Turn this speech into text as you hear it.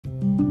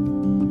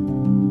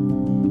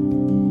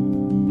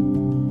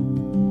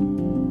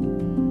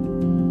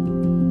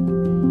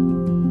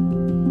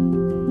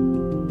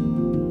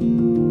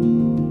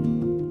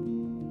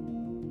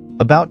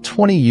About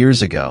 20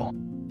 years ago,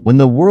 when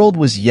the world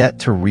was yet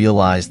to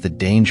realize the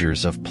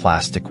dangers of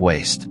plastic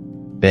waste,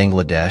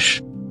 Bangladesh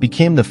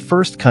became the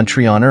first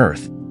country on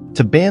Earth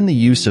to ban the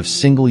use of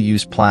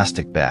single-use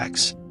plastic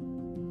bags.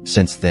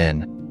 Since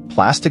then,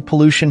 plastic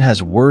pollution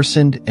has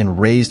worsened and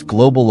raised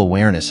global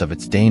awareness of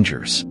its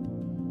dangers.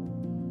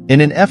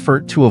 In an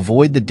effort to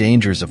avoid the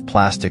dangers of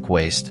plastic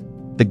waste,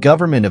 the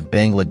government of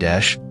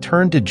Bangladesh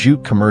turned to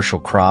jute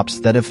commercial crops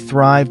that have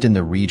thrived in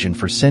the region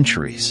for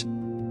centuries.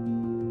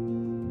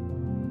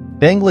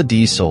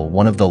 Bangladesh,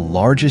 one of the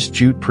largest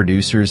jute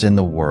producers in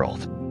the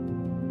world.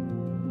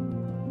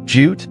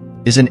 Jute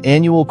is an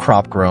annual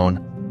crop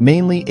grown,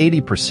 mainly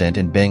 80%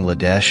 in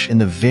Bangladesh in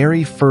the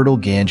very fertile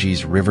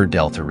Ganges River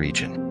Delta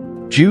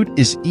region. Jute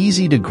is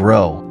easy to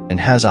grow and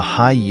has a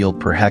high yield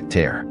per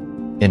hectare.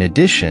 In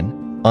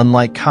addition,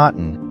 unlike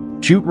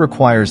cotton, jute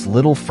requires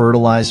little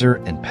fertilizer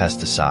and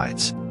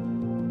pesticides.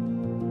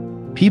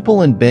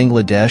 People in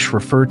Bangladesh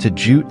refer to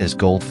jute as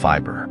gold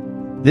fiber.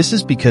 This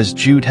is because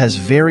jute has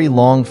very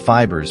long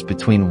fibers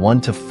between 1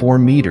 to 4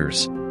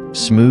 meters,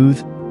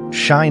 smooth,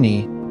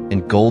 shiny,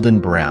 and golden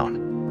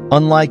brown.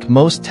 Unlike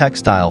most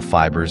textile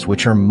fibers,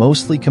 which are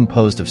mostly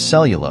composed of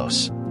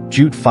cellulose,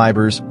 jute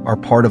fibers are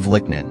part of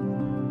lignin.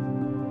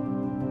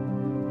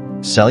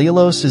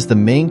 Cellulose is the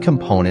main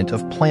component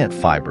of plant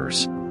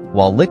fibers,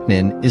 while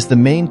lignin is the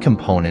main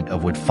component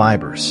of wood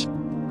fibers.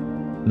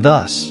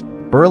 Thus,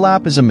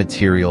 burlap is a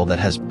material that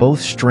has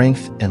both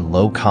strength and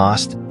low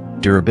cost,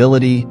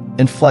 durability,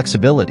 and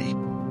flexibility.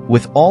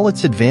 With all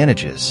its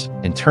advantages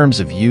in terms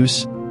of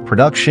use,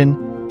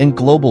 production, and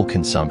global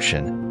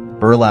consumption,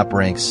 burlap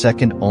ranks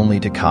second only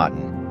to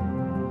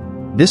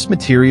cotton. This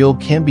material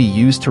can be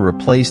used to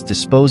replace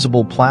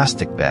disposable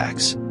plastic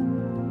bags.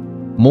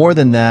 More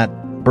than that,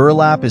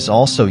 burlap is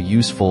also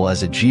useful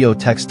as a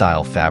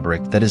geotextile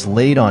fabric that is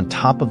laid on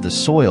top of the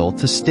soil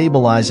to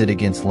stabilize it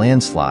against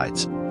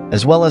landslides,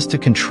 as well as to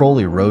control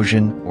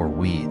erosion or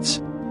weeds.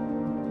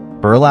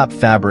 Burlap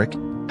fabric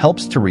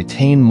helps to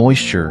retain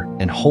moisture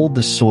and hold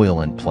the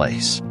soil in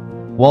place,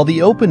 while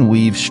the open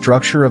weave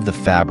structure of the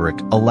fabric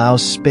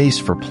allows space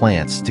for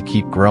plants to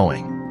keep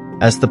growing.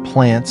 As the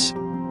plants,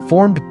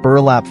 formed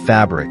burlap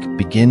fabric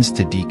begins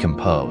to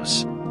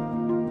decompose.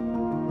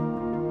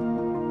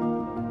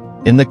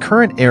 In the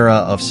current era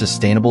of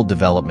sustainable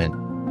development,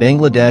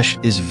 Bangladesh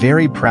is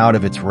very proud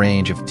of its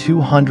range of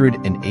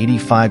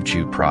 285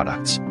 jute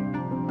products,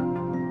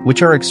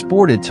 which are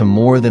exported to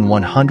more than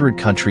 100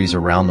 countries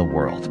around the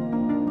world.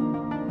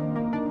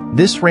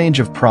 This range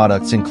of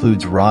products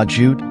includes raw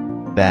jute,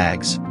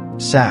 bags,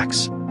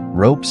 sacks,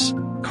 ropes,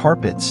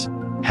 carpets,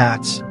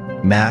 hats,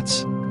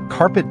 mats,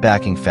 carpet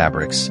backing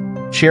fabrics,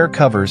 chair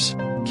covers,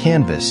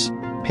 canvas,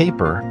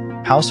 paper,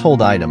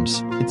 household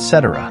items,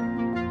 etc.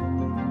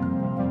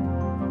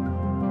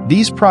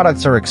 These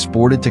products are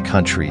exported to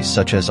countries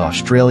such as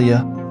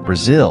Australia,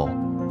 Brazil,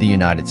 the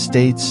United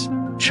States,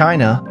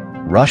 China,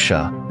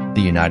 Russia,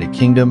 the United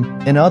Kingdom,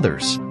 and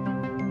others.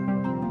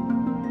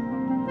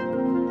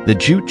 The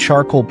jute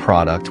charcoal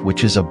product,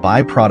 which is a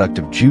byproduct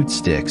of jute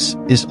sticks,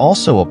 is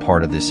also a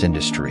part of this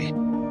industry,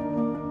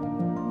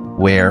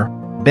 where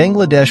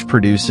Bangladesh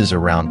produces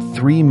around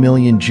 3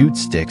 million jute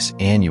sticks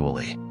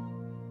annually.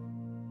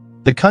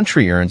 The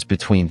country earns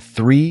between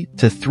 $3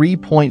 to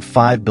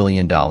 $3.5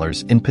 billion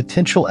in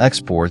potential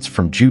exports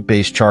from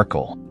jute-based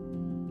charcoal.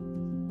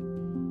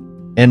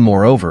 And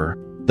moreover,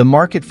 the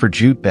market for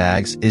jute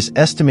bags is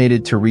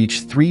estimated to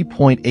reach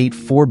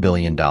 $3.84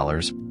 billion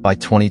by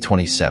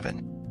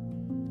 2027,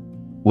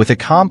 with a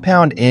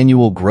compound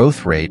annual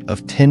growth rate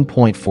of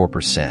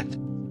 10.4%.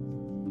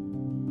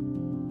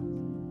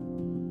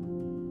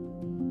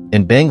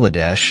 In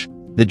Bangladesh,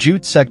 the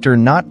jute sector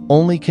not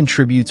only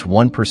contributes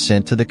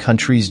 1% to the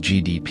country's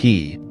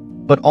GDP,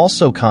 but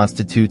also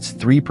constitutes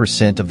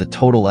 3% of the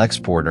total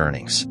export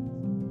earnings.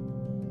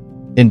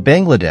 In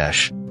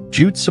Bangladesh,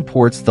 jute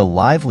supports the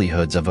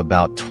livelihoods of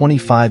about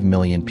 25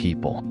 million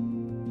people.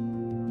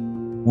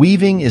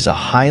 Weaving is a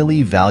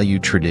highly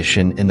valued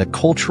tradition in the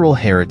cultural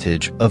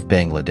heritage of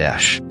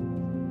Bangladesh.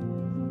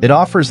 It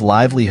offers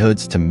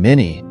livelihoods to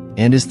many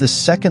and is the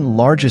second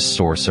largest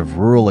source of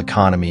rural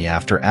economy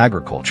after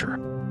agriculture.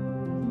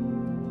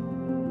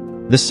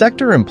 The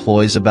sector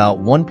employs about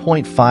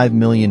 1.5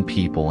 million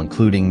people,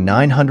 including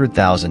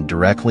 900,000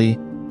 directly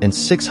and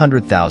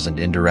 600,000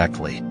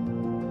 indirectly,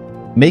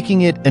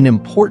 making it an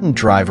important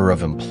driver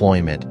of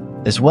employment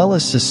as well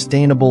as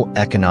sustainable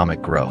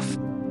economic growth.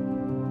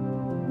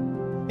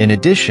 In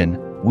addition,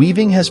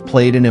 weaving has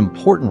played an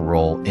important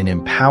role in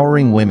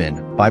empowering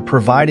women by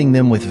providing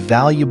them with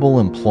valuable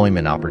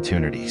employment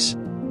opportunities.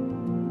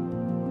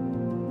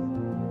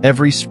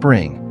 Every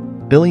spring,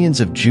 billions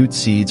of jute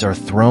seeds are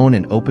thrown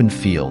in open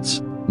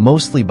fields,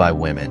 mostly by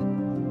women.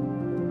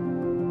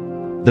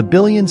 The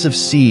billions of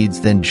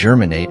seeds then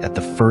germinate at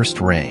the first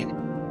rain.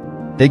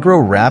 They grow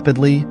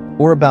rapidly,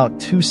 or about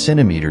 2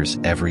 centimeters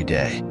every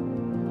day.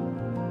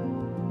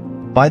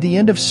 By the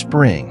end of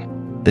spring,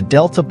 the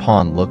Delta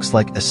Pond looks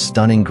like a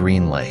stunning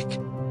green lake.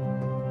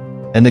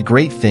 And the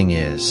great thing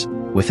is,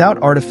 without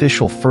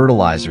artificial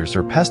fertilizers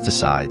or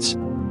pesticides,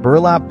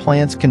 burlap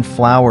plants can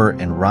flower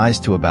and rise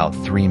to about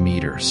 3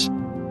 meters.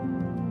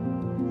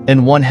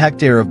 And 1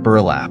 hectare of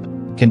burlap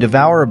can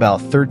devour about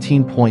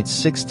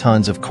 13.6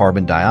 tons of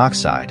carbon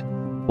dioxide,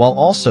 while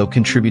also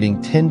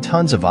contributing 10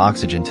 tons of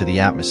oxygen to the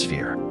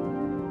atmosphere.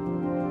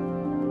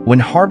 When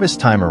harvest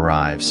time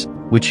arrives,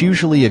 which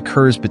usually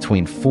occurs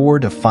between 4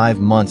 to 5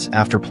 months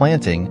after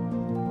planting,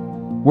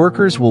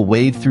 workers will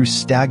wade through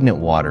stagnant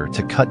water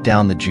to cut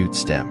down the jute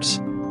stems.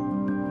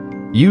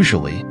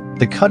 Usually,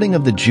 the cutting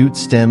of the jute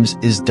stems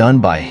is done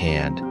by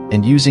hand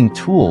and using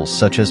tools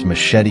such as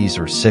machetes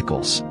or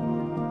sickles.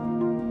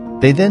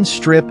 They then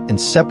strip and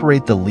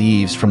separate the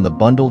leaves from the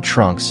bundled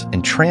trunks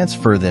and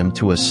transfer them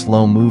to a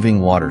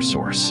slow-moving water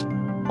source.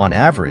 On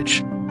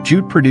average,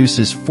 jute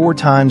produces 4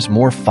 times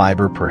more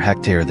fiber per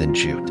hectare than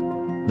jute.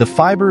 The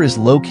fiber is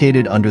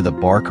located under the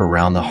bark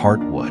around the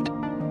heartwood.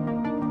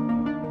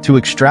 To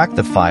extract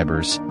the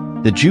fibers,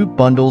 the jute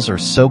bundles are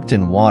soaked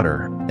in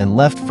water and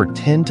left for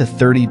 10 to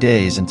 30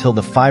 days until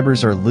the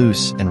fibers are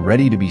loose and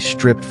ready to be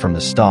stripped from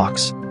the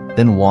stalks,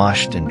 then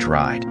washed and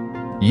dried.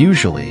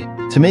 Usually,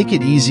 to make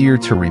it easier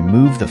to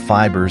remove the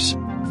fibers,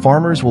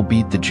 farmers will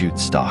beat the jute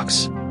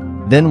stalks.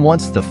 Then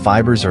once the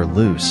fibers are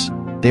loose,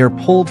 they are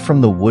pulled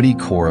from the woody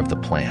core of the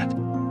plant.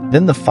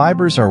 Then the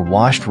fibers are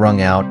washed,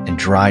 wrung out, and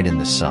dried in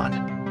the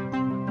sun.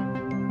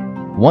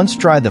 Once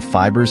dry, the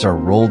fibers are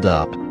rolled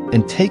up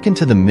and taken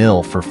to the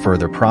mill for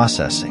further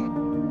processing.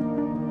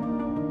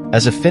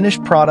 As a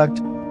finished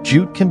product,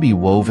 jute can be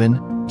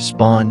woven,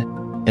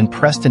 spun, and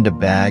pressed into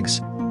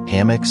bags,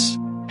 hammocks,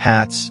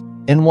 hats,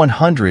 and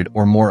 100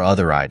 or more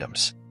other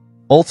items.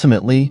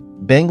 Ultimately,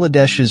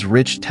 Bangladesh's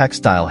rich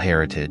textile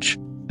heritage,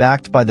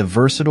 backed by the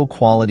versatile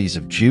qualities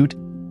of jute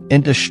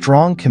and a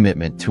strong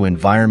commitment to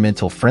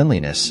environmental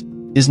friendliness,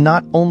 is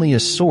not only a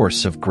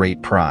source of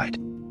great pride.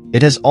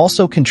 It has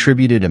also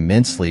contributed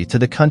immensely to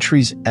the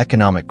country's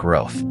economic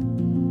growth.